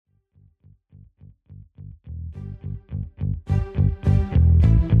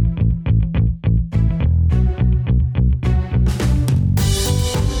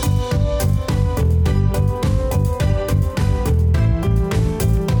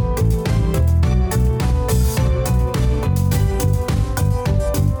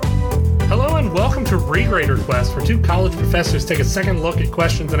grade request where two college professors take a second look at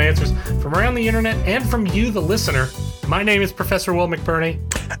questions and answers from around the internet and from you, the listener. My name is Professor Will McBurney.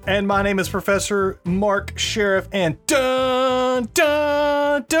 And my name is Professor Mark Sheriff. And dun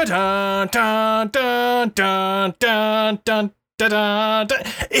dun dun dun dun dun dun dun dun.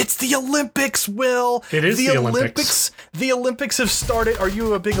 It's the Olympics, Will. It is the Olympics. The Olympics have started. Are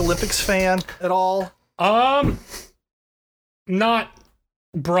you a big Olympics fan at all? Not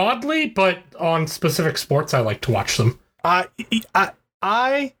broadly, but on specific sports, I like to watch them. I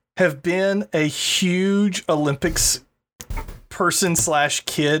have been a huge Olympics person /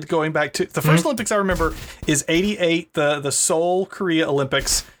 kid going back to the first Olympics I remember is 88, the Seoul, Korea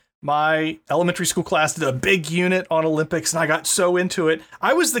Olympics. My elementary school class did a big unit on Olympics, and I got so into it.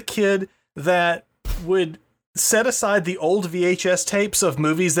 I was the kid that would set aside the old VHS tapes of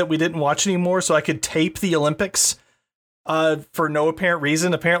movies that we didn't watch anymore so I could tape the Olympics for no apparent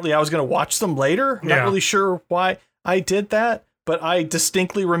reason. Apparently, I was going to watch them later. Not really sure why I did that, but I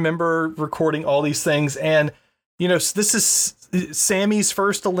distinctly remember recording all these things. And, you know, this is Sammy's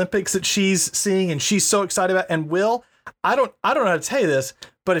first Olympics that she's seeing, and she's so excited about. And Will, I don't know how to tell you this,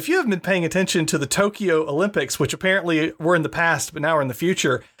 but if you haven't been paying attention to the Tokyo Olympics, which apparently were in the past, but now are in the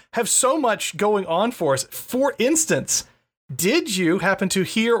future, have so much going on for us. For instance, did you happen to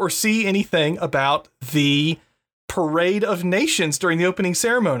hear or see anything about the Parade of Nations during the opening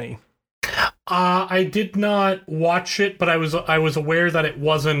ceremony? I did not watch it, but I was aware that it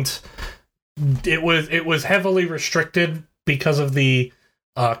wasn't. It was heavily restricted because of the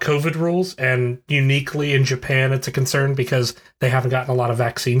COVID rules, and uniquely in Japan, it's a concern because they haven't gotten a lot of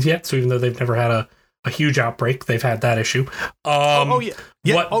vaccines yet. So even though they've never had a huge outbreak, they've had that issue. Anyway.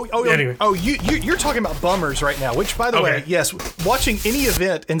 You're talking about bummers right now. Which, by the way, yes, watching any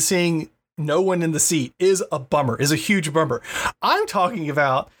event and seeing no one in the seat is a bummer. Is a huge bummer. I'm talking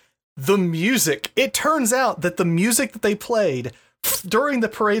about the music. It turns out that the music that they played during the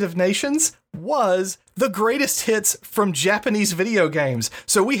Parade of Nations was the greatest hits from Japanese video games.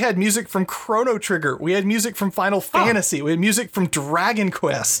 So we had music from Chrono Trigger. We had music from Final Fantasy. We had music from Dragon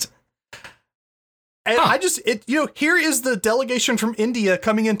Quest. And here is the delegation from India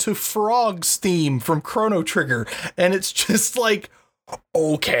coming into Frog's theme from Chrono Trigger. And it's just like,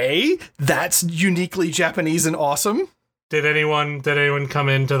 okay, that's uniquely Japanese and awesome. Did anyone come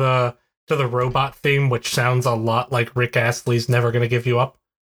into the robot theme, which sounds a lot like Rick Astley's Never Gonna Give You Up?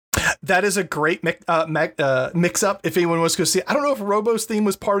 That is a great mix-up if anyone wants to go see it. I don't know if Robo's theme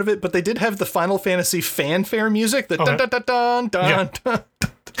was part of it, but they did have the Final Fantasy fanfare music. The dun dun dun dun dun dun.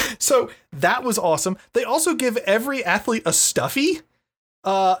 So that was awesome. They also give every athlete a stuffy,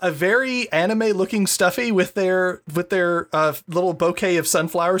 a very anime-looking stuffy with their little bouquet of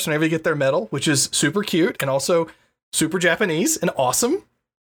sunflowers whenever they get their medal, which is super cute and also super Japanese and awesome.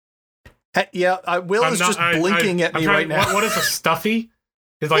 Will is just blinking at me right now. What is a stuffy?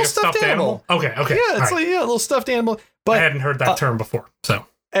 It's like a stuffed animal. Okay. Yeah, it's like a little stuffed animal. But I hadn't heard that term before. So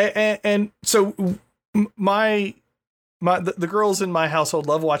and so the girls in my household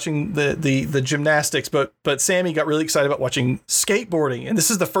love watching the gymnastics, but Sammy got really excited about watching skateboarding, and this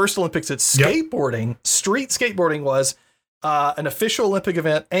is the first Olympics that skateboarding, street skateboarding, was an official Olympic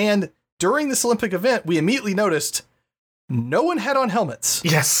event. And during this Olympic event, we immediately noticed no one had on helmets.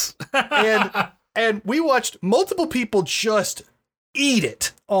 Yes, and we watched multiple people just eat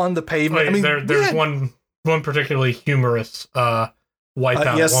it on the pavement. I mean, there's one particularly humorous wipeout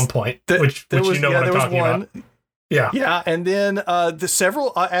at one point, which what I'm talking about. Yeah, and then the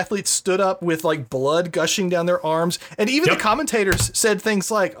several athletes stood up with like blood gushing down their arms, and even the commentators said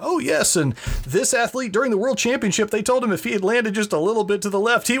things like, "Oh yes, and this athlete during the World Championship, they told him if he had landed just a little bit to the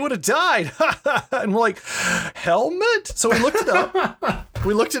left, he would have died." And we're like, "Helmet?" So we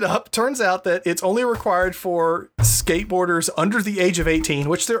looked it up. Turns out that it's only required for skateboarders under the age of 18,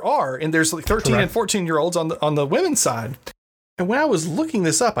 which there are, and there's like 13 and 14-year-olds on the women's side. And when I was looking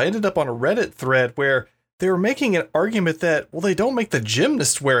this up, I ended up on a Reddit thread where they were making an argument that, well, they don't make the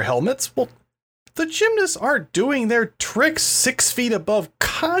gymnasts wear helmets. Well, the gymnasts aren't doing their tricks 6 feet above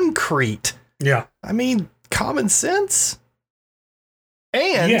concrete. Yeah. I mean, common sense.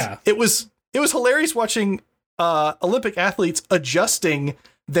 And it was hilarious watching Olympic athletes adjusting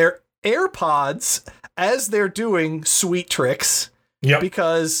their AirPods as they're doing sweet tricks. Yep.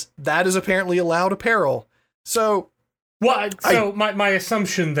 Because that is apparently allowed apparel. So, my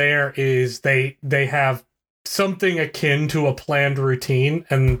assumption there is they have something akin to a planned routine,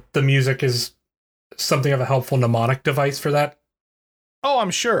 and the music is something of a helpful mnemonic device for that. Oh,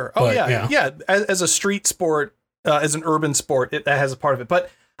 I'm sure. As a street sport, as an urban sport, that has a part of it. But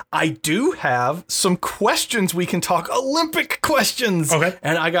I do have some questions we can talk, Olympic questions. Okay.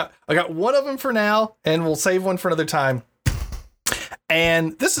 And I got one of them for now, and we'll save one for another time.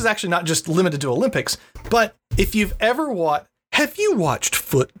 And this is actually not just limited to Olympics, but if you've ever have you watched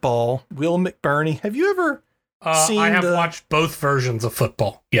football, Will McBurney? Have you ever seen I have watched both versions of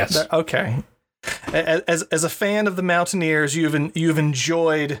football. Yes. Okay. As a fan of the Mountaineers, you've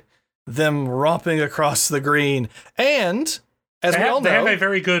enjoyed them romping across the green. And as we all know, they have a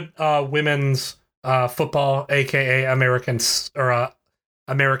very good women's football, aka American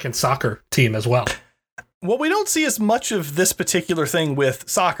soccer team as well. Well, we don't see as much of this particular thing with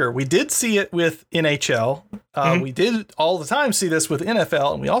soccer. We did see it with NHL. We did all the time see this with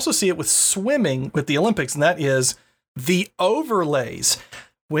NFL, and we also see it with swimming with the Olympics, and that is the overlays.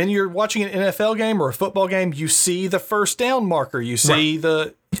 When you're watching an NFL game or a football game, you see the first down marker. You see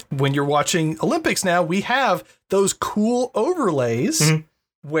when you're watching Olympics now, we have those cool overlays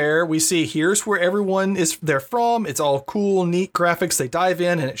where we see here's where everyone they're from. It's all cool, neat graphics. They dive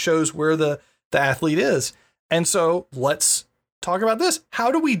in and it shows where the athlete is. And so let's talk about this.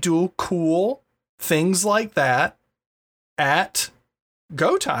 How do we do cool things like that at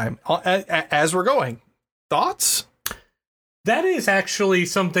go time as we're going? Thoughts? That is actually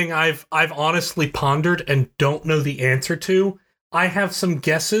something I've honestly pondered and don't know the answer to. I have some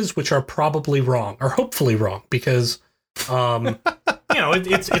guesses which are probably wrong, or hopefully wrong, because it's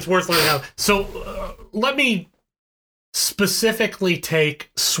worth learning how. So let me specifically take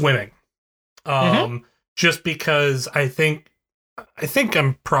swimming. Just because I think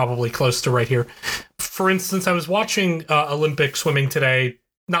I'm probably close to right here. For instance, I was watching Olympic swimming today.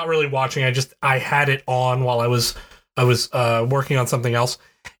 Not really watching. I had it on while I was working on something else,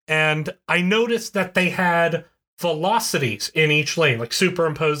 and I noticed that they had velocities in each lane, like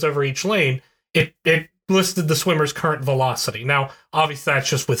superimposed over each lane. It listed the swimmer's current velocity. Now, obviously, that's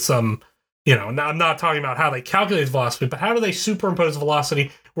just with some. Now I'm not talking about how they calculate the velocity, but how do they superimpose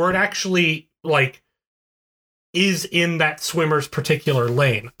velocity where it actually is in that swimmer's particular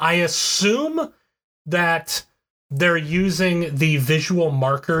lane? I assume that they're using the visual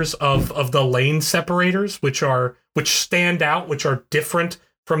markers of the lane separators, which stand out, which are different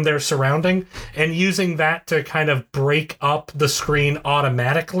from their surrounding, and using that to kind of break up the screen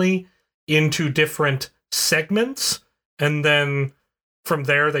automatically into different segments. And then from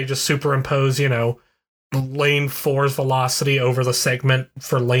there, they just superimpose, lane 4's velocity over the segment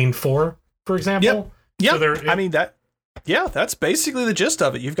for lane 4, for example. Yeah. So that's basically the gist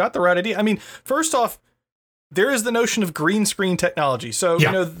of it. You've got the right idea. I mean, first off, there is the notion of green screen technology. So,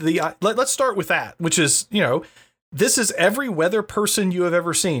 let's start with that, which is, this is every weather person you have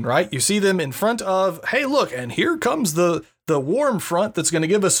ever seen, right? You see them in front of, hey, look, and here comes the warm front that's going to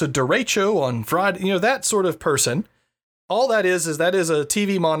give us a derecho on Friday, that sort of person. All that is a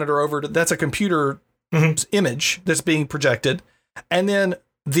TV monitor that's a computer image that's being projected. And then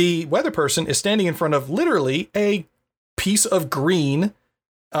the weather person is standing in front of literally a piece of green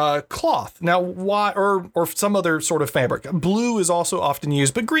cloth. Now, why, or some other sort of fabric. Blue is also often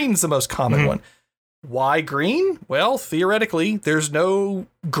used, but green is the most common one. Why green? Well, theoretically, there's no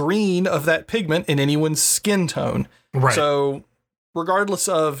green of that pigment in anyone's skin tone. Right. So regardless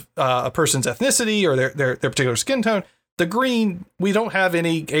of a person's ethnicity or their particular skin tone, the green, we don't have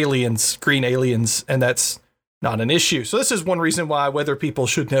any green aliens, and that's not an issue. So this is one reason why weather people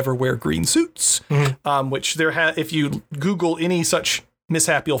should never wear green suits, which if you Google any such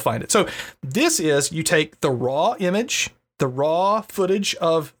mishap, you'll find it. So this is, you take the raw image, the raw footage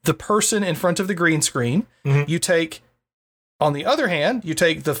of the person in front of the green screen. You take, on the other hand, you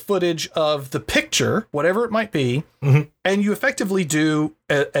take the footage of the picture, whatever it might be, and you effectively do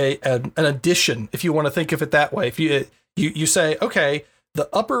an addition, if you want to think of it that way. If you say, okay, the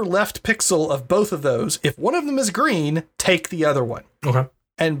upper left pixel of both of those, if one of them is green, take the other one. Okay.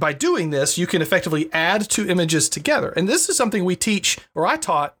 And by doing this, you can effectively add two images together. And this is something we teach, or I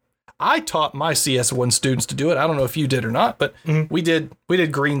taught my CS1 students to do it. I don't know if you did or not, but we did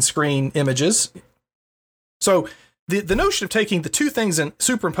green screen images. So the notion of taking the two things and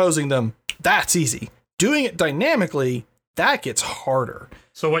superimposing them, that's easy. Doing it dynamically, that gets harder.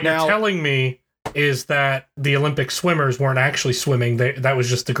 So what you're telling me is that the Olympic swimmers weren't actually swimming. That was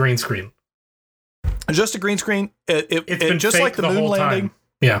just the green screen. Just a green screen. It's been just like the moon landing. Time.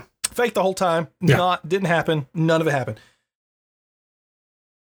 Yeah. Fake the whole time. Yeah. Didn't happen. None of it happened.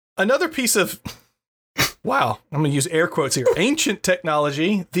 Another piece of, wow, I'm going to use air quotes here, ancient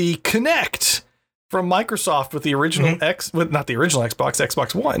technology, the Kinect from Microsoft with the original not the original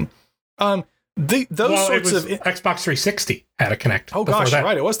Xbox One. Xbox 360 had a Kinect. Oh gosh,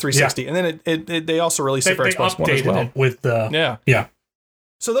 right, it was 360, and then they also released it for Xbox One as well. It with the yeah.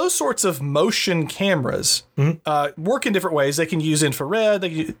 So those sorts of motion cameras work in different ways. They can use infrared. They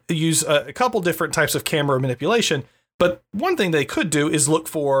can use a couple different types of camera manipulation. But one thing they could do is look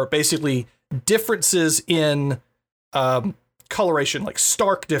for basically differences in coloration, like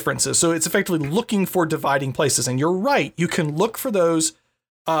stark differences. So it's effectively looking for dividing places. And you're right. You can look for those,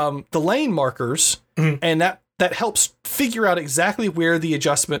 the lane markers, and that helps figure out exactly where the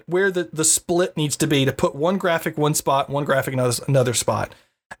adjustment, where the split needs to be to put one graphic one spot, one graphic another spot.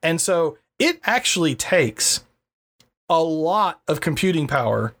 And so it actually takes a lot of computing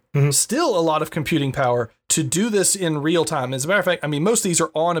power, still a lot of computing power to do this in real time. As a matter of fact, I mean, most of these are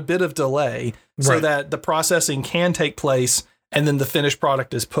on a bit of delay so that the processing can take place and then the finished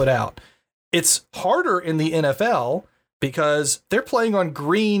product is put out. It's harder in the NFL because they're playing on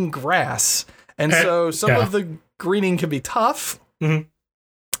green grass. And so some of the greening can be tough.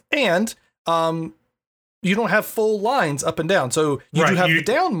 And you don't have full lines up and down. So you do have the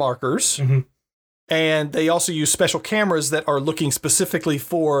down markers. And they also use special cameras that are looking specifically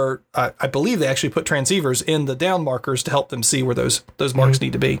for, I believe they actually put transceivers in the down markers to help them see where those marks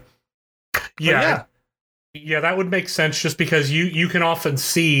need to be. Yeah, that would make sense just because you can often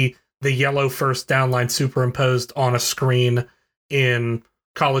see the yellow first down line superimposed on a screen in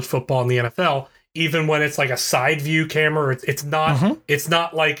college football and the NFL, even when it's like a side view camera. It's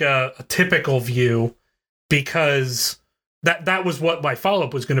not like a typical view, because that was what my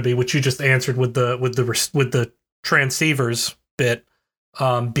follow-up was going to be, which you just answered with the transceivers bit,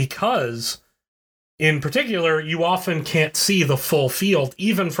 because in particular you often can't see the full field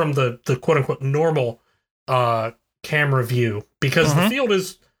even from the quote-unquote normal camera view, because the field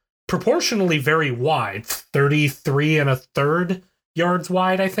is proportionally very wide, 33 1/3 yards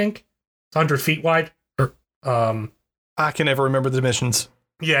wide, I think. It's 100 feet wide. I can never remember the dimensions.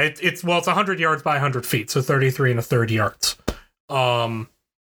 Yeah, it's 100 yards by 100 feet, so 33 1/3 yards.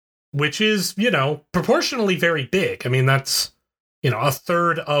 Which is, proportionally very big. I mean, that's, a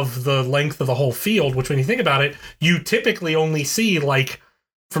third of the length of the whole field, which when you think about it, you typically only see, like,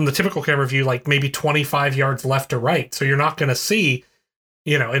 from the typical camera view, like maybe 25 yards left to right. So you're not going to see,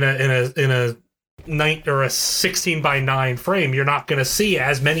 in a 9 or a 16 by 9 frame, you're not going to see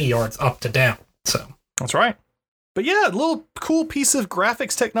as many yards up to down. So that's right. But yeah, a little cool piece of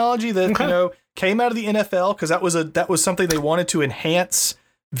graphics technology that came out of the NFL, because that was something they wanted to enhance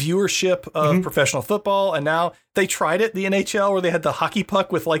viewership of professional football, and now they tried it, the NHL, where they had the hockey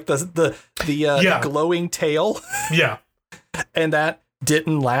puck with like the glowing tail. Yeah, and that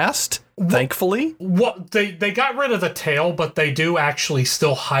didn't last. Thankfully, they got rid of the tail, but they do actually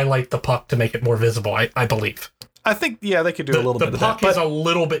still highlight the puck to make it more visible. I believe. I think they could do a little bit of that. The puck is a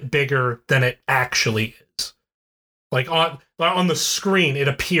little bit bigger than it actually is. Like on the screen, it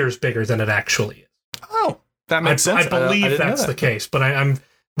appears bigger than it actually is. Oh, that makes sense. I believe that's the case, but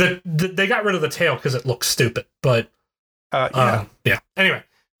they got rid of the tail because it looks stupid. But yeah. Anyway,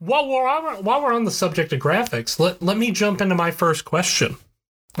 while we're on the subject of graphics, let me jump into my first question.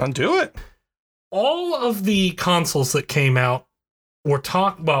 Undo it. All of the consoles that came out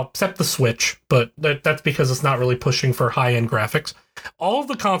except the Switch, but that's because it's not really pushing for high-end graphics. All of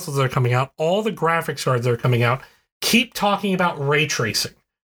the consoles that are coming out, all the graphics cards that are coming out, keep talking about ray tracing.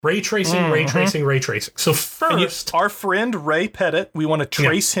 Ray tracing. So first, our friend Ray Pettit, we want to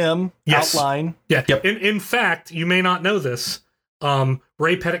trace him, outline. Yeah. Yep. In fact, you may not know this.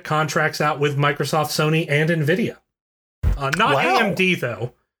 Ray Pettit contracts out with Microsoft, Sony, and NVIDIA. Not AMD,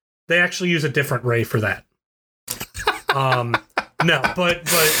 though. They actually use a different ray for that. No, but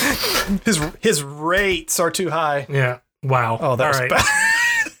his rates are too high. Yeah. Wow. Oh, that was bad.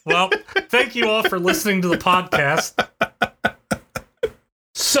 Well, thank you all for listening to the podcast.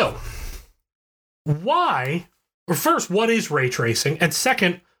 So, what is ray tracing? And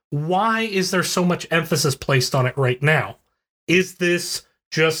second, why is there so much emphasis placed on it right now? Is this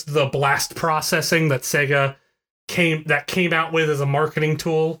just the blast processing that Sega came out with as a marketing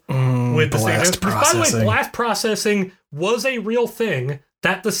tool with the Sega? By the way, blast processing was a real thing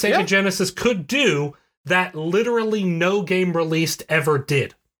that the Sega Genesis could do that literally no game released ever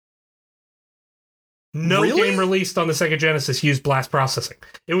did. No game released on the Sega Genesis used blast processing.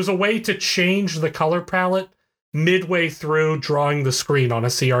 It was a way to change the color palette midway through drawing the screen on a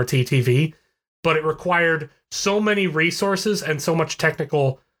CRT TV, but it required so many resources and so much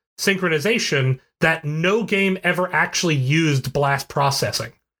technical synchronization that no game ever actually used blast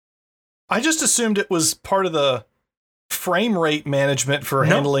processing. I just assumed it was part of the frame rate management for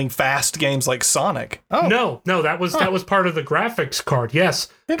handling fast games like Sonic. Oh. No, that was part of the graphics card, yes.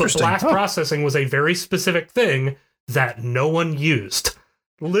 But blast processing was a very specific thing that no one used.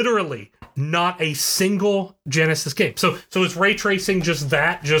 Literally, not a single Genesis game. So is ray tracing just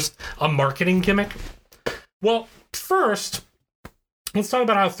a marketing gimmick? Well, first, let's talk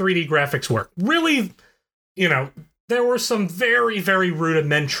about how 3D graphics work. Really, there were some very, very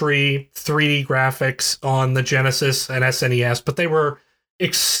rudimentary 3D graphics on the Genesis and SNES, but they were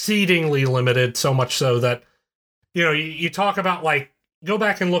exceedingly limited, so much so that, you talk about, like, go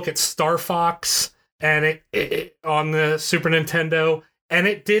back and look at Star Fox and it on the Super Nintendo, and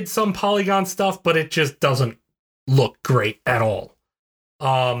it did some polygon stuff, but it just doesn't look great at all.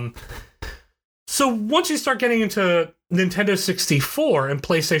 So once you start getting into Nintendo 64 and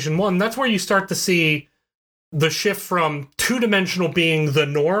PlayStation 1, that's where you start to see the shift from two-dimensional being the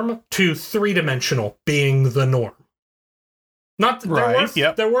norm to three-dimensional being the norm.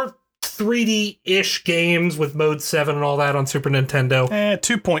 There were 3D-ish games with Mode 7 and all that on Super Nintendo.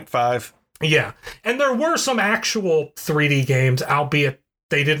 2.5. Yeah. And there were some actual 3D games, albeit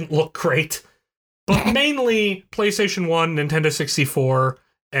they didn't look great. But mainly PlayStation 1, Nintendo 64,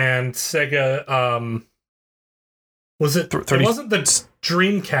 and Sega. Was it? 30? It wasn't the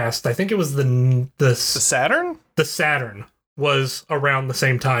Dreamcast. I think it was the Saturn? The Saturn was around the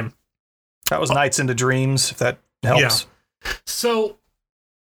same time. That was Nights into Dreams, if that helps. Yeah. So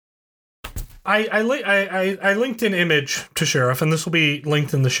I linked an image to Sheriff, and this will be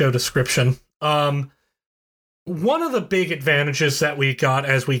linked in the show description. One of the big advantages that we got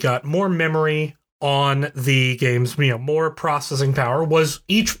as we got more memory on the games, more processing power, was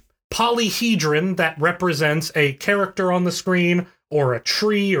each polyhedron that represents a character on the screen or a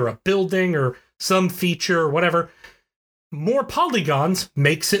tree or a building or some feature or whatever. More polygons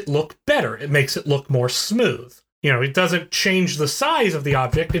makes it look better. It makes it look more smooth. It doesn't change the size of the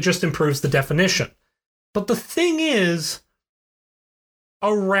object, it just improves the definition. But the thing is,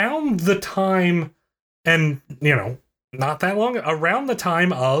 around the time, and, not that long, around the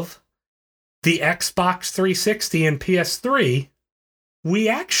time of the Xbox 360 and PS3, we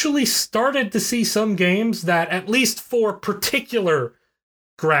actually started to see some games that, at least for particular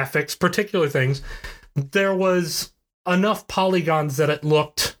graphics, particular things, there was enough polygons that it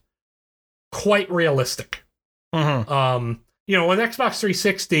looked quite realistic. Mm-hmm. With Xbox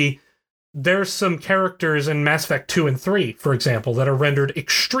 360, there's some characters in Mass Effect 2 and 3, for example, that are rendered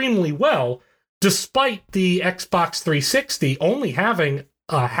extremely well, despite the Xbox 360 only having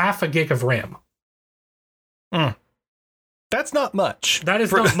a half a gig of RAM. That's not much. That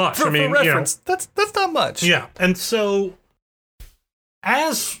is not much. For reference, that's not much. Yeah, and so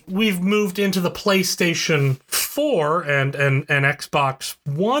as we've moved into the PlayStation 4 and Xbox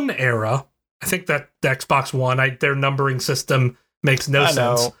One era, I think that the Xbox One, their numbering system makes no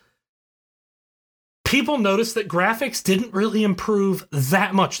sense. People noticed that graphics didn't really improve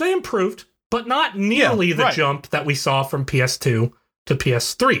that much. They improved, but not nearly the jump that we saw from PS2 to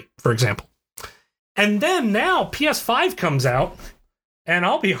PS3, for example. And then now PS5 comes out, and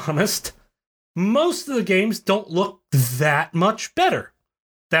I'll be honest, most of the games don't look that much better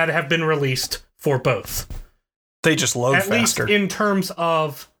that have been released for both. They just load faster. At least in terms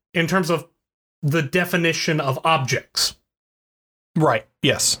of the definition of objects. Right,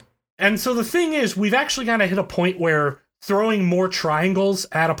 yes. And so the thing is, we've actually kind of hit a point where throwing more triangles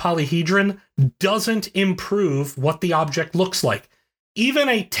at a polyhedron doesn't improve what the object looks like. Even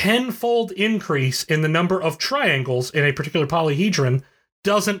a 10-fold increase in the number of triangles in a particular polyhedron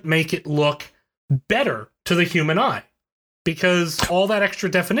doesn't make it look better to the human eye. Because all that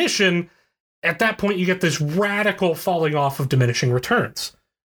extra definition, at that point you get this radical falling off of diminishing returns.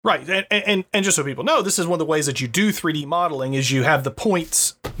 Right, and just so people know, this is one of the ways that you do 3D modeling is you have the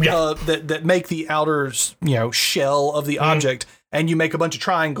points that make the outer shell of the object, and you make a bunch of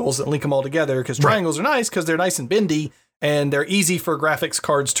triangles that link them all together, because triangles are nice because they're nice and bendy, and they're easy for graphics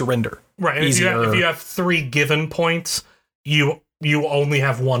cards to render. Right, and if you have 3 given points, you only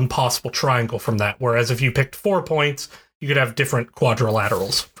have one possible triangle from that, whereas if you picked 4 points, you could have different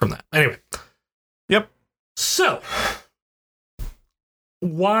quadrilaterals from that. Anyway. Yep. So,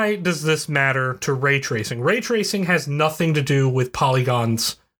 why does this matter to ray tracing? Ray tracing has nothing to do with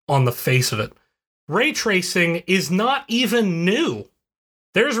polygons on the face of it. Ray tracing is not even new.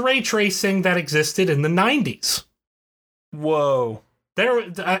 There's ray tracing that existed in the 90s. Whoa.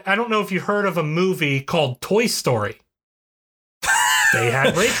 I don't know if you heard of a movie called Toy Story. They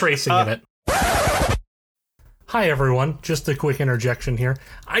had ray tracing in it. Hi everyone, just a quick interjection here.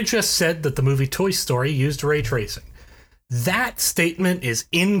 I just said that the movie Toy Story used ray tracing. That statement is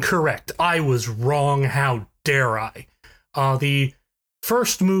incorrect. I was wrong. How dare I? The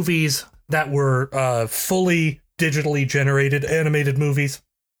first movies that were fully digitally generated animated movies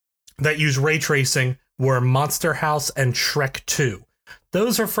that use ray tracing were Monster House and Shrek 2.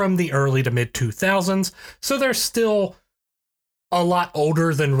 those are from the early to mid 2000s, so they're still a lot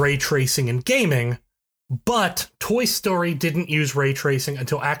older than ray tracing in gaming. But Toy Story didn't use ray tracing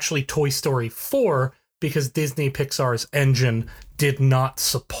until actually Toy Story 4, because Disney Pixar's engine did not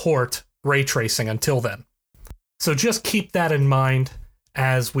support ray tracing until then. So just keep that in mind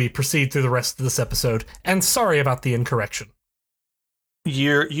as we proceed through the rest of this episode, and sorry about the incorrection.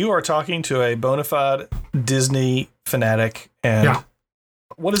 You are talking to a bona fide Disney fanatic, and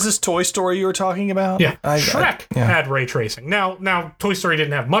what is this Toy Story you were talking about? Yeah, Shrek had ray tracing. Now Toy Story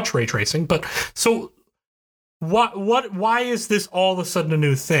didn't have much ray tracing, but so why is this all of a sudden a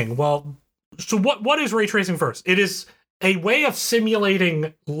new thing? Well, so what is ray tracing first? It is a way of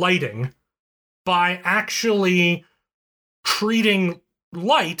simulating lighting by actually treating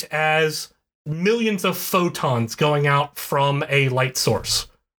light as millions of photons going out from a light source.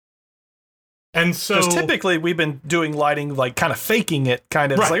 And so, because typically we've been doing lighting, like kind of faking it,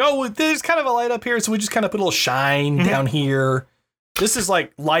 kind of. Right. It's like, oh, there's kind of a light up here, so we just kind of put a little shine down here. This is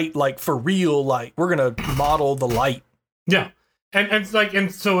like light, like for real light. We're gonna model the light. Yeah, and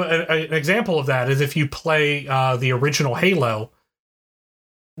so an example of that is if you play the original Halo,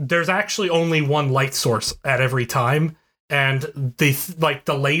 there's actually only one light source at every time, and the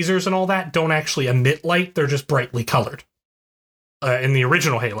lasers and all that don't actually emit light; they're just brightly colored in the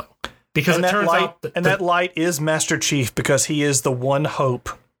original Halo. Because and it turns out that light is Master Chief, because he is the one hope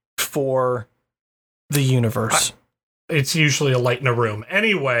for the universe. It's usually a light in a room.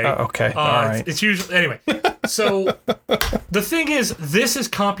 Anyway. Okay. All right. It's usually anyway. So the thing is, this is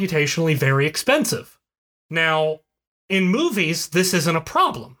computationally very expensive. Now, in movies, this isn't a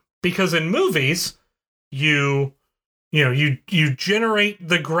problem, because in movies, you generate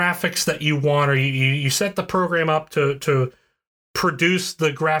the graphics that you want, or you set the program up to produce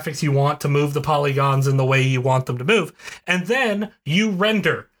the graphics you want, to move the polygons in the way you want them to move, and then you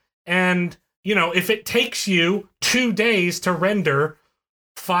render. And if it takes you 2 days to render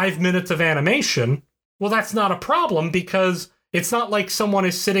 5 minutes of animation, well, that's not a problem, because it's not like someone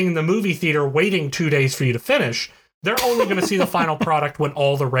is sitting in the movie theater waiting 2 days for you to finish. They're only going to see the final product when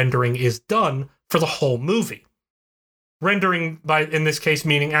all the rendering is done for the whole movie. Rendering, in this case,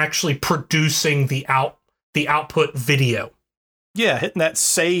 meaning actually producing the output video. Yeah, hitting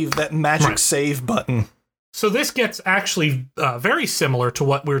that magic save button. So this gets actually very similar to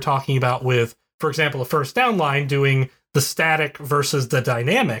what we were talking about with, for example, a First Down line doing the static versus the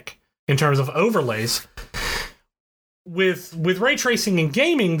dynamic in terms of overlays. With ray tracing in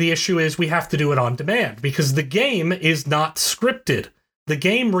gaming, the issue is we have to do it on demand, because the game is not scripted. The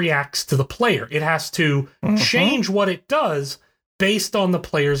game reacts to the player. It has to change what it does based on the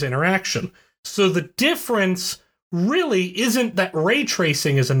player's interaction. So the difference really isn't that ray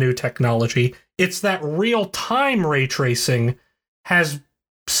tracing is a new technology. It's that real-time ray tracing has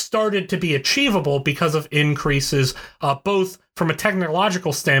started to be achievable because of increases, both from a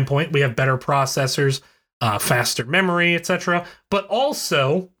technological standpoint, we have better processors, faster memory, etc., but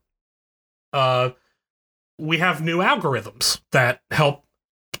also we have new algorithms that help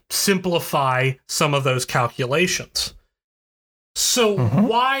simplify some of those calculations. So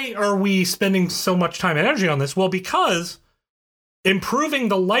why are we spending so much time and energy on this? Well, because improving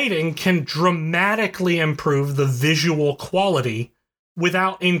the lighting can dramatically improve the visual quality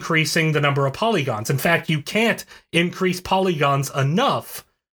without increasing the number of polygons. In fact, you can't increase polygons enough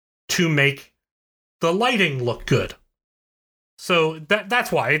to make the lighting look good. So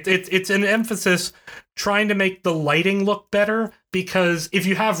that's why it's an emphasis trying to make the lighting look better, because if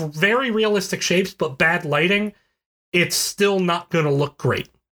you have very realistic shapes but bad lighting, it's still not going to look great.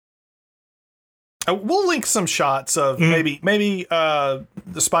 We'll link some shots of maybe the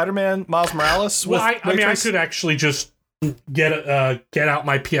Spider-Man Miles Morales. Well, I could actually just get out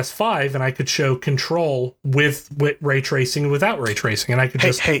my PS5 and I could show Control with ray tracing, without ray tracing, and I could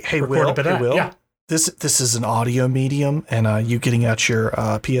just record a bit of that. Yeah. This is an audio medium, and you getting out your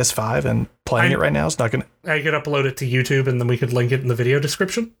PS5 and playing it right now is not going to... I could upload it to YouTube, and then we could link it in the video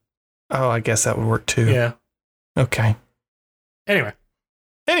description. Oh, I guess that would work too. Yeah. Okay. Anyway.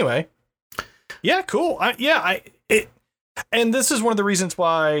 Yeah, cool. And this is one of the reasons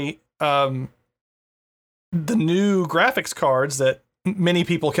why the new graphics cards that many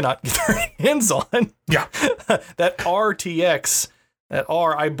people cannot get their hands on. Yeah. That RTX...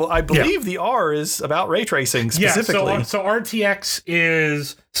 I believe the R is about ray tracing specifically. Yeah, so RTX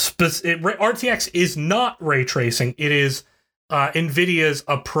is not ray tracing. It is NVIDIA's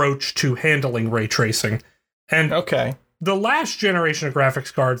approach to handling ray tracing. And the last generation of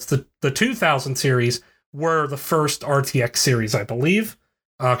graphics cards, the 2000 series, were the first RTX series, I believe.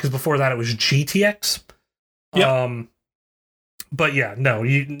 Because before that it was GTX. Yeah. But yeah, no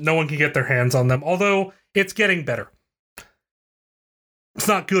one can get their hands on them. Although it's getting better. It's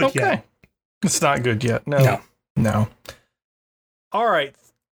not good yet. It's not good yet. No. All right.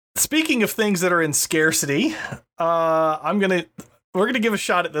 Speaking of things that are in scarcity, we're gonna give a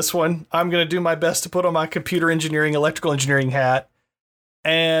shot at this one. I'm gonna do my best to put on my computer engineering, electrical engineering hat.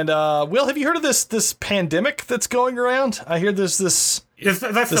 And Will, have you heard of this pandemic that's going around? I hear there's this. That's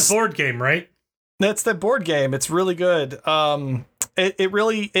the board game, right? That's the board game. It's really good.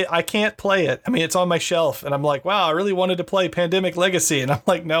 I can't play it. I mean, it's on my shelf, and I'm like, wow, I really wanted to play Pandemic Legacy, and I'm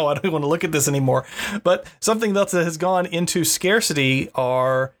like, no, I don't want to look at this anymore. But something else that has gone into scarcity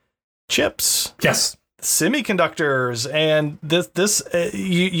are chips. Yes. Semiconductors, and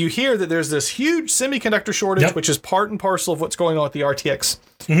you hear that there's this huge semiconductor shortage, which is part and parcel of what's going on with the RTX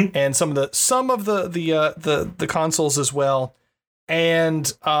and some of the consoles as well.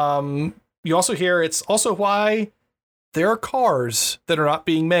 And you also hear it's also why there are cars that are not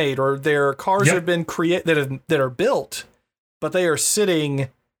being made, or there are cars that have been that are built, but they are sitting.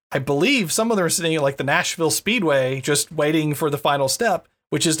 I believe some of them are sitting at like the Nashville Speedway, just waiting for the final step,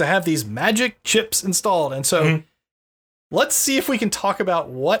 which is to have these magic chips installed. And so let's see if we can talk about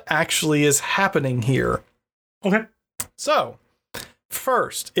what actually is happening here. Okay. So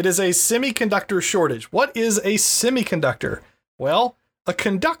first, it is a semiconductor shortage. What is a semiconductor? Well, a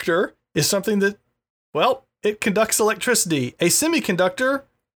conductor is something that, it conducts electricity. A semiconductor,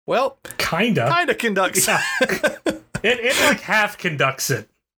 kinda conducts. Yeah. it like half conducts it.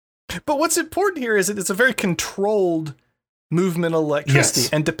 But what's important here is that it's a very controlled movement of electricity. Yes.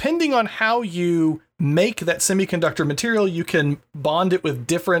 And depending on how you make that semiconductor material, you can bond it with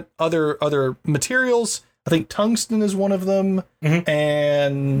different other materials. I think tungsten is one of them.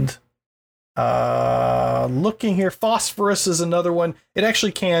 And looking here, phosphorus is another one. It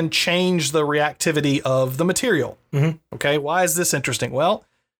actually can change the reactivity of the material. Okay, why is this interesting? Well,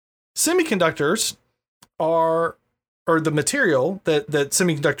 semiconductors are the material that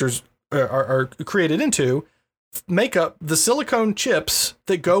semiconductors are created into, make up the silicone chips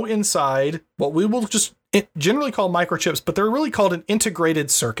that go inside what we will just generally call microchips, but they're really called an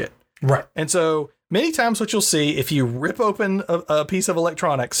integrated circuit. Right. And so many times what you'll see, if you rip open a piece of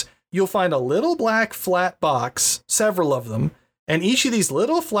electronics, you'll find a little black flat box, several of them, and each of these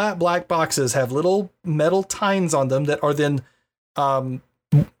little flat black boxes have little metal tines on them that are then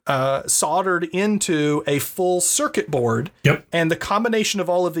soldered into a full circuit board. Yep. And the combination of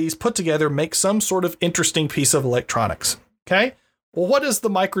all of these put together makes some sort of interesting piece of electronics. Okay. Well, what does the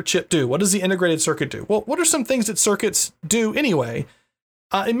microchip do? What does the integrated circuit do? Well, what are some things that circuits do anyway?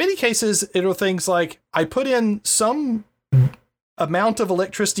 In many cases, it are things like I put in some amount of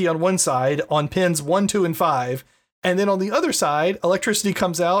electricity on one side on pins 1, 2, and 5. And then on the other side, electricity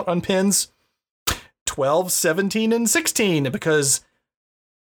comes out on pins 12, 17, and 16 because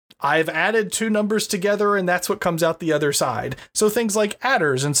I've added two numbers together and that's what comes out the other side. So things like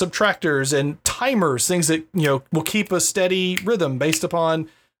adders and subtractors and timers, things that, will keep a steady rhythm based upon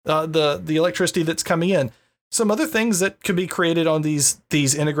the electricity that's coming in. Some other things that could be created on these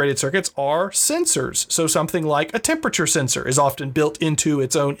integrated circuits are sensors. So something like a temperature sensor is often built into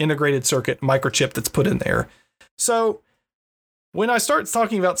its own integrated circuit microchip that's put in there. So when I start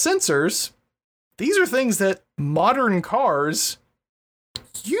talking about sensors, these are things that modern cars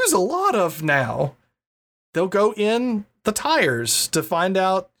use a lot of now. They'll go in the tires to find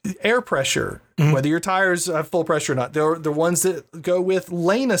out air pressure, whether your tires have full pressure or not. They're the ones that go with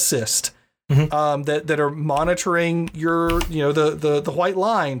lane assist. That are monitoring your, the white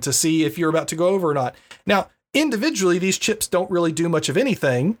line to see if you're about to go over or not. Now, individually, these chips don't really do much of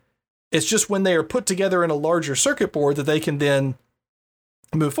anything. It's just when they are put together in a larger circuit board that they can then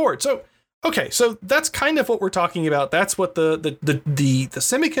move forward. So, okay, so that's kind of what we're talking about. That's what the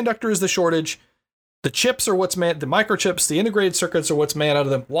semiconductor is the shortage. The chips are what's made, the microchips, the integrated circuits are what's made out of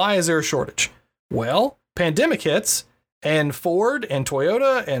them. Why is there a shortage? Well, pandemic hits. And Ford and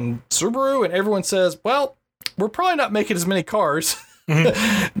Toyota and Subaru and everyone says, well, we're probably not making as many cars.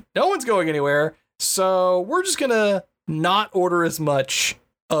 No one's going anywhere. So we're just going to not order as much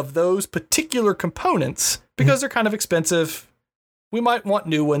of those particular components because they're kind of expensive. We might want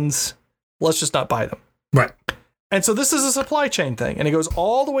new ones. Let's just not buy them. Right. And so this is a supply chain thing. And it goes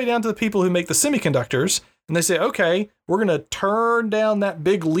all the way down to the people who make the semiconductors. And they say, okay, we're going to turn down that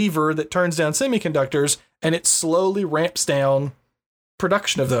big lever that turns down semiconductors, and it slowly ramps down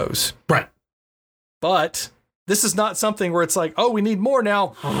production of those. Right. But this is not something where it's like, oh, we need more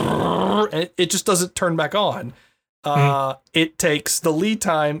now. And it just doesn't turn back on. It takes, the lead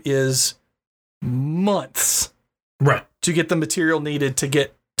time is months. Right. To get the material needed to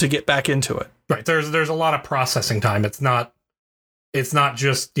get back into it. Right. There's a lot of processing time. It's not It's not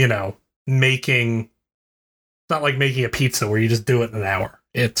just, making a pizza where you just do it in an hour.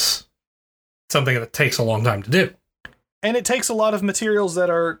 It's something that takes a long time to do. And it takes a lot of materials that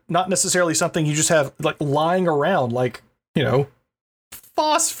are not necessarily something you just have like lying around, like,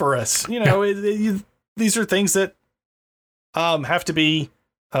 phosphorus. These are things that have to be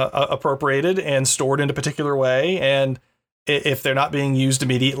appropriated and stored in a particular way. And if they're not being used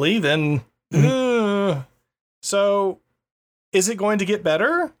immediately, then so is it going to get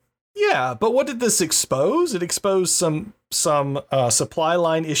better? Yeah, but what did this expose? It exposed some supply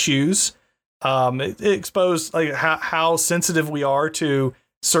line issues. It exposed like how sensitive we are to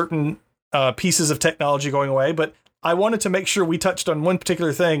certain pieces of technology going away. But I wanted to make sure we touched on one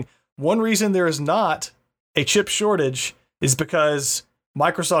particular thing. One reason there is not a chip shortage is because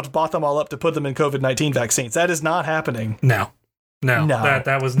Microsoft bought them all up to put them in COVID-19 vaccines. That is not happening. No.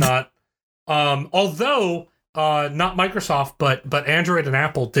 That was not. Although not Microsoft, but Android and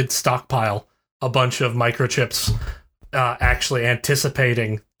Apple did stockpile a bunch of microchips, actually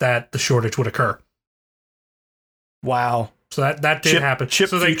anticipating that the shortage would occur. Wow! So that did happen.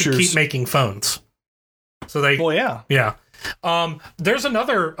 So they could keep making phones. So they. Well, yeah. Yeah. There's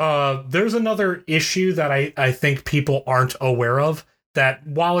another issue that I think people aren't aware of. That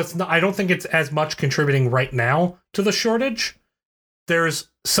while it's not, I don't think it's as much contributing right now to the shortage. There's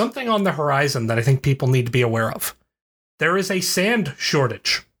something on the horizon that I think people need to be aware of. There is a sand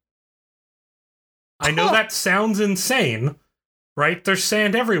shortage. I know that sounds insane, right? There's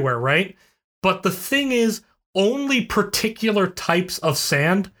sand everywhere, right? But the thing is, only particular types of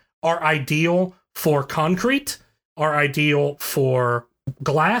sand are ideal for concrete, are ideal for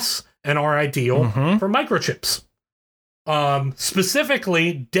glass, and are ideal for microchips.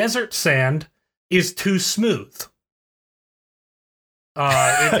 Specifically, desert sand is too smooth.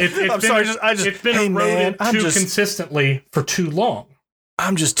 It's been eroded consistently for too long.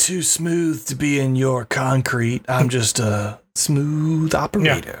 I'm just too smooth to be in your concrete. I'm just a smooth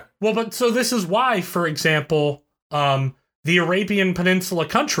operator. Yeah. Well, but so this is why, for example, the Arabian Peninsula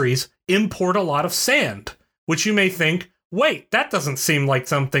countries import a lot of sand, which you may think, wait, that doesn't seem like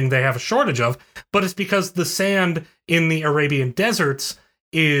something they have a shortage of, but it's because the sand in the Arabian deserts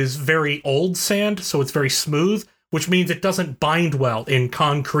is very old sand, so it's very smooth, which means it doesn't bind well in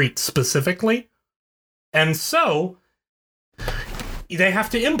concrete specifically. And so they have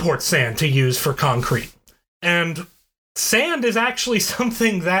to import sand to use for concrete. And sand is actually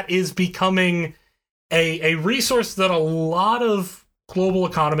something that is becoming a resource that a lot of global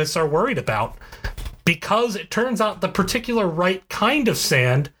economists are worried about, because it turns out the particular right kind of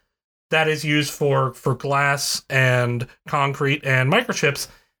sand that is used for glass and concrete and microchips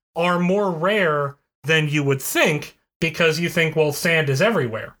are more rare than you would think, because you think, well, sand is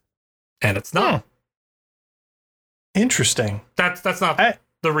everywhere. And it's not. Interesting. That's not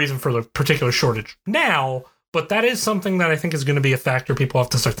the reason for the particular shortage now, but that is something that I think is going to be a factor people have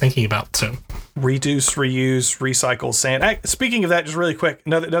to start thinking about soon. Reduce, reuse, recycle sand. Speaking of that, just really quick,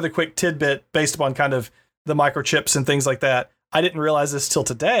 another quick tidbit based upon kind of the microchips and things like that. I didn't realize this till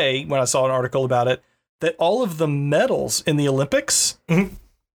today when I saw an article about it, that all of the medals in the Olympics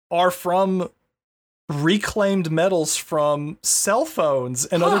are from reclaimed metals from cell phones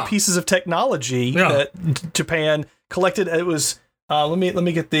and other pieces of technology that Japan collected. It was let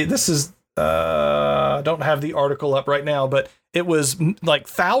me get this is I don't have the article up right now, but it was like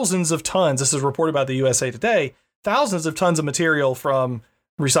thousands of tons. This is reported by the USA Today. Thousands of tons of material from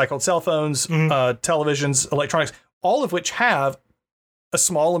recycled cell phones, televisions, electronics, all of which have a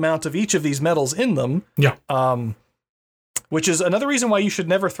small amount of each of these metals in them. Yeah. Which is another reason why you should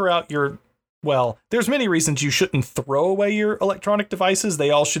never throw out your. Well, there's many reasons you shouldn't throw away your electronic devices. They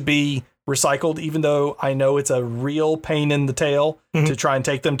all should be recycled, even though I know it's a real pain in the tail to try and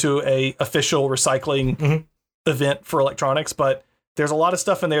take them to a official recycling event for electronics. But there's a lot of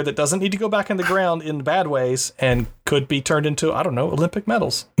stuff in there that doesn't need to go back in the ground in bad ways and could be turned into, I don't know, Olympic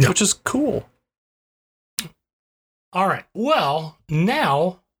medals, which is cool. All right. Well,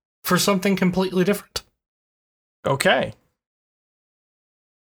 now for something completely different. Okay.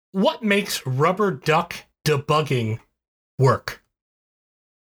 What makes rubber duck debugging work?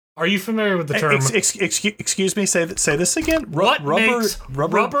 Are you familiar with the term? Excuse me. Say this again. What makes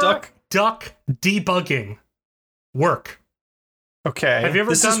rubber duck debugging work? Okay. Have you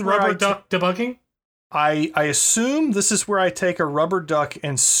ever done rubber duck debugging? I assume this is where I take a rubber duck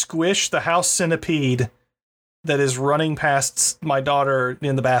and squish the house centipede that is running past my daughter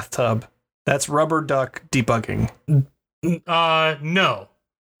in the bathtub. That's rubber duck debugging.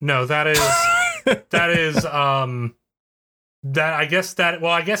 No, that is that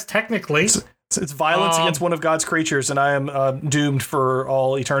I guess technically It's violence against one of God's creatures, and I am doomed for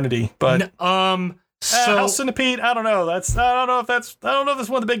all eternity. But House Centipede, I don't know. I don't know if that's one of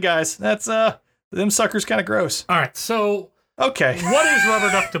the big guys. That's them suckers kind of gross. All right, so okay, what is rubber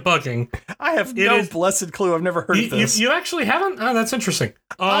duck debugging? I have blessed clue. I've never heard of this. You actually haven't? Oh, that's interesting.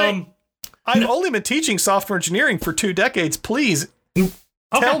 I've only been teaching software engineering for 2 decades. Please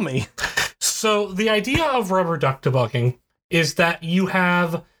tell me. So the idea of rubber duck debugging is that you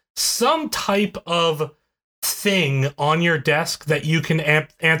have some type of thing on your desk that you can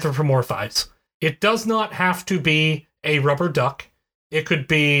anthropomorphize. It does not have to be a rubber duck. It could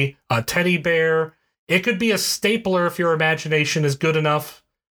be a teddy bear. It could be a stapler if your imagination is good enough.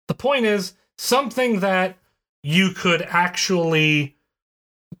 The point is something that you could actually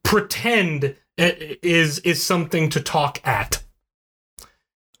pretend is something to talk at.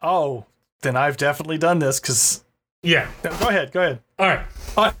 Oh, then I've definitely done this because... Yeah. Go ahead. All right.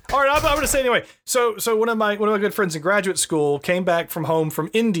 I'm going to say anyway. So one of my good friends in graduate school came back from home from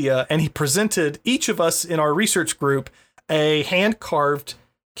India, and he presented each of us in our research group a hand-carved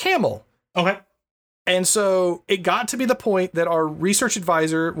camel. Okay. And so it got to be the point that our research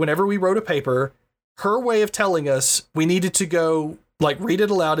advisor, whenever we wrote a paper, her way of telling us we needed to go read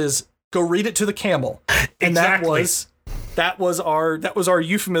it aloud is go read it to the camel. And exactly. that was our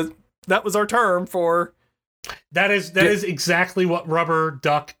euphemism. That was our term for. That is exactly what rubber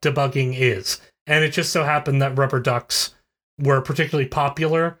duck debugging is. And it just so happened that rubber ducks were particularly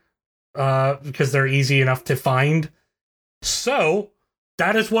popular because they're easy enough to find. So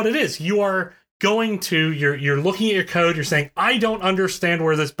that is what it is. You are going to, you're looking at your code, you're saying, I don't understand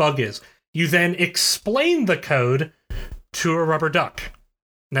where this bug is. You then explain the code to a rubber duck.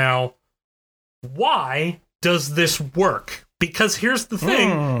 Now, why does this work? Because here's the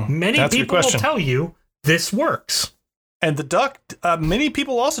thing, many people will tell you this works. And the duck, many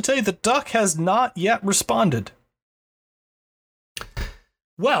people also tell you the duck has not yet responded.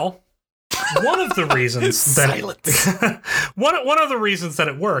 Well, one of the reasons one of the reasons that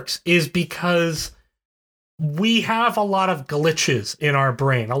it works is because we have a lot of glitches in our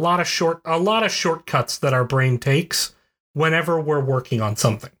brain, a lot of shortcuts that our brain takes whenever we're working on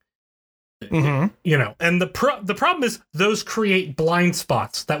something. Mm-hmm. You know, and the problem is those create blind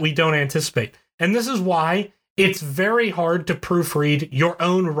spots that we don't anticipate. And this is why it's very hard to proofread your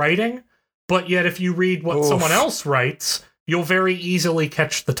own writing, but yet if you read what someone else writes, you'll very easily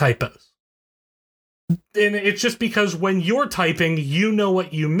catch the typos. And it's just because when you're typing, you know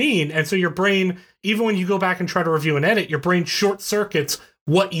what you mean. And so your brain, even when you go back and try to review and edit, your brain short circuits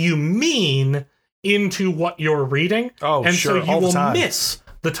what you mean into what you're reading. Oh, and sure. so you will miss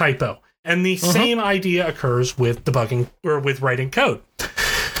the typo. And the same idea occurs with debugging or with writing code.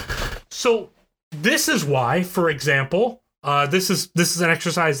 So this is why, for example, this is an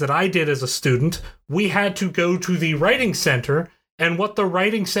exercise that I did as a student. We had to go to the writing center, and what the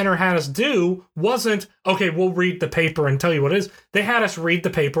writing center had us do wasn't, okay, we'll read the paper and tell you what it is. They had us read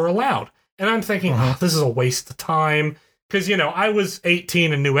the paper aloud. And I'm thinking, this is a waste of time. Because, you know, I was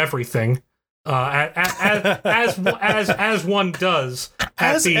 18 and knew everything. As one does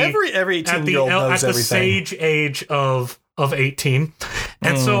at every 18-year-old knows at the everything. sage age of 18.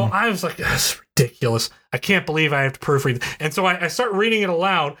 And so I was like, that's ridiculous. I can't believe I have to proofread. And so I start reading it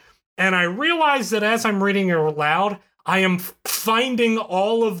aloud, and I realize that as I'm reading it aloud, I am finding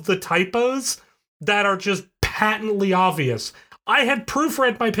all of the typos that are just patently obvious. I had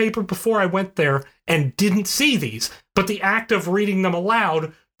proofread my paper before I went there and didn't see these, but the act of reading them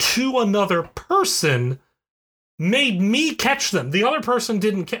aloud to another person made me catch them. The other person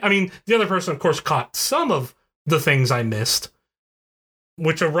didn't the other person, of course, caught some of the things I missed,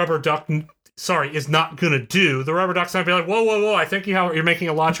 which a rubber duck, is not going to do. The rubber duck's not be like, whoa, I think you're making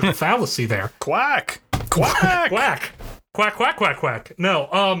a logical fallacy there. Quack.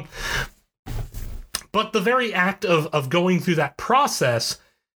 No, but the very act of going through that process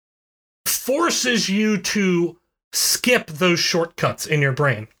forces you to skip those shortcuts in your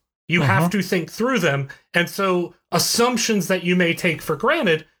brain. You have to think through them, and so assumptions that you may take for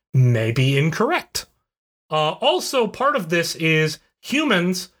granted may be incorrect. Also, part of this is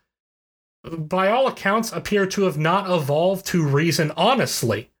humans, by all accounts, appear to have not evolved to reason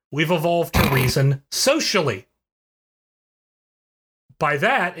honestly. We've evolved to reason socially. By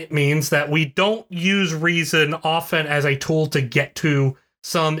that, it means that we don't use reason often as a tool to get to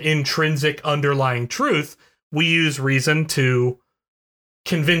some intrinsic underlying truth. We use reason to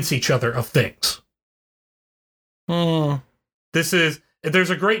convince each other of things. There's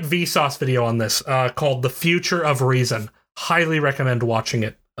a great Vsauce video on this called The Future of Reason. Highly recommend watching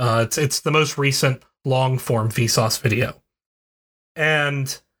it. It's the most recent long-form Vsauce video.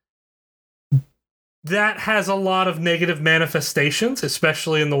 And that has a lot of negative manifestations,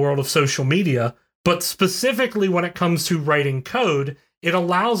 especially in the world of social media. But specifically when it comes to writing code, it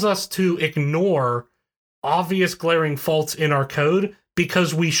allows us to ignore obvious glaring faults in our code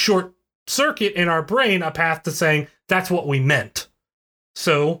because we short circuit in our brain a path to saying that's what we meant.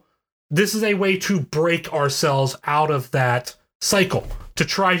 So this is a way to break ourselves out of that cycle, to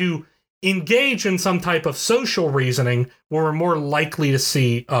try to engage in some type of social reasoning where we're more likely to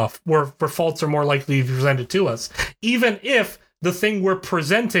see where faults are more likely to be presented to us, even if the thing we're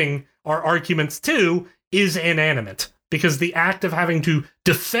presenting our arguments to is inanimate, because the act of having to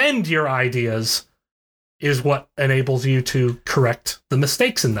defend your ideas is what enables you to correct the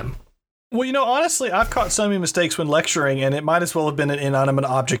mistakes in them. Well, honestly, I've caught so many mistakes when lecturing, and it might as well have been an inanimate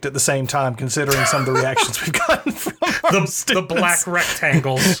object at the same time, considering some of the reactions we've gotten from our students. The black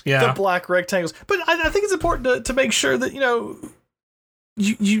rectangles. Yeah. The black rectangles. But I think it's important to make sure that,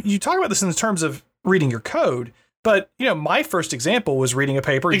 you talk about this in terms of reading your code, but, my first example was reading a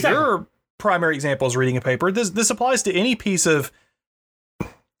paper. Exactly. Your primary example is reading a paper. This applies to any piece of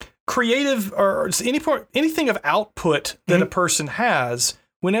creative or anything of output that a person has.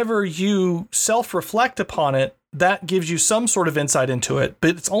 Whenever you self-reflect upon it, that gives you some sort of insight into it.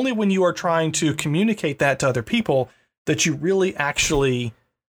 But it's only when you are trying to communicate that to other people that you really actually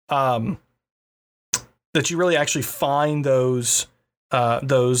find those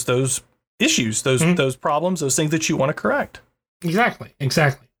issues, those problems, those things that you want to correct. Exactly.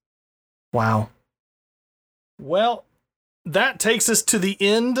 Wow. Well, that takes us to the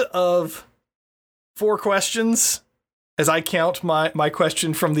end of 4 questions. As I count my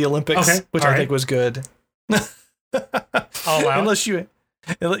question from the Olympics, which I think was good. I'll allow Unless you'll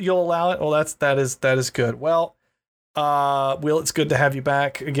allow it. Well, that is good. Well, Will, it's good to have you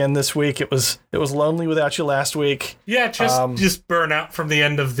back again this week. It was lonely without you last week. Yeah, just burn out from the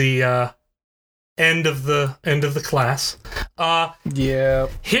end of the class. Yeah.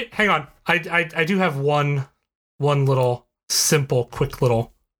 Hang on. I do have one little simple, quick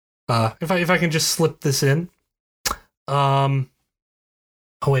little. If I can just slip this in. Oh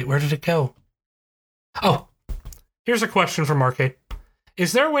wait, where did it go? Oh, here's a question from Arcade.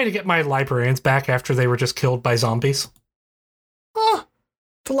 Is there a way to get my librarians back after they were just killed by zombies? The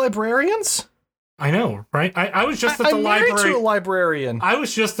librarians? I know, right? I was just at the library. I'm married to a librarian. I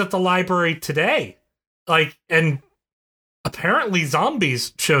was just at the library today. And apparently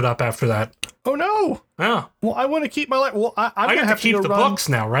zombies showed up after that. Oh no. Yeah. Well, I want to keep my I'm I gonna have to keep the books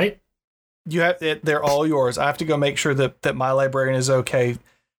now, right? You have it, they're all yours. I have to go make sure that my librarian is okay.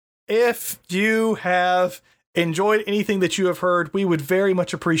 If you have enjoyed anything that you have heard, we would very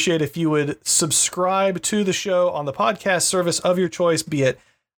much appreciate if you would subscribe to the show on the podcast service of your choice, be it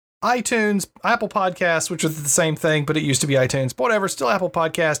iTunes, Apple Podcasts, which is the same thing, but it used to be iTunes, but whatever, still Apple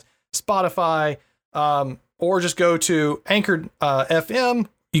Podcast, Spotify, or just go to Anchor FM.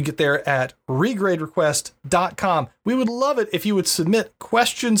 You get there at regraderequest.com. We would love it if you would submit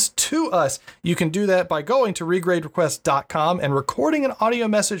questions to us. You can do that by going to regraderequest.com and recording an audio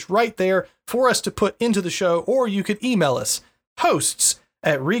message right there for us to put into the show, or you could email us,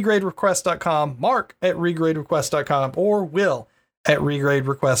 hosts@regraderequest.com, mark@regraderequest.com, or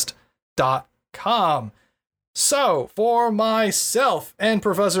will@regraderequest.com. So, for myself and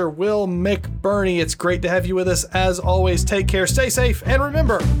Professor Will McBurney, it's great to have you with us. As always, take care, stay safe, and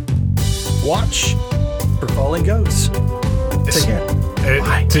remember, watch for falling goats. Take care.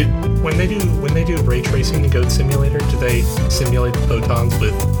 Bye. When they do ray tracing in Goat Simulator, do they simulate the photons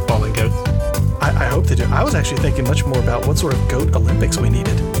with falling goats? I hope they do. I was actually thinking much more about what sort of Goat Olympics we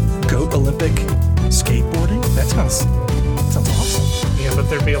needed. Goat Olympic skateboarding? That sounds awesome. Yeah, but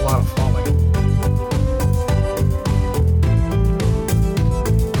there'd be a lot of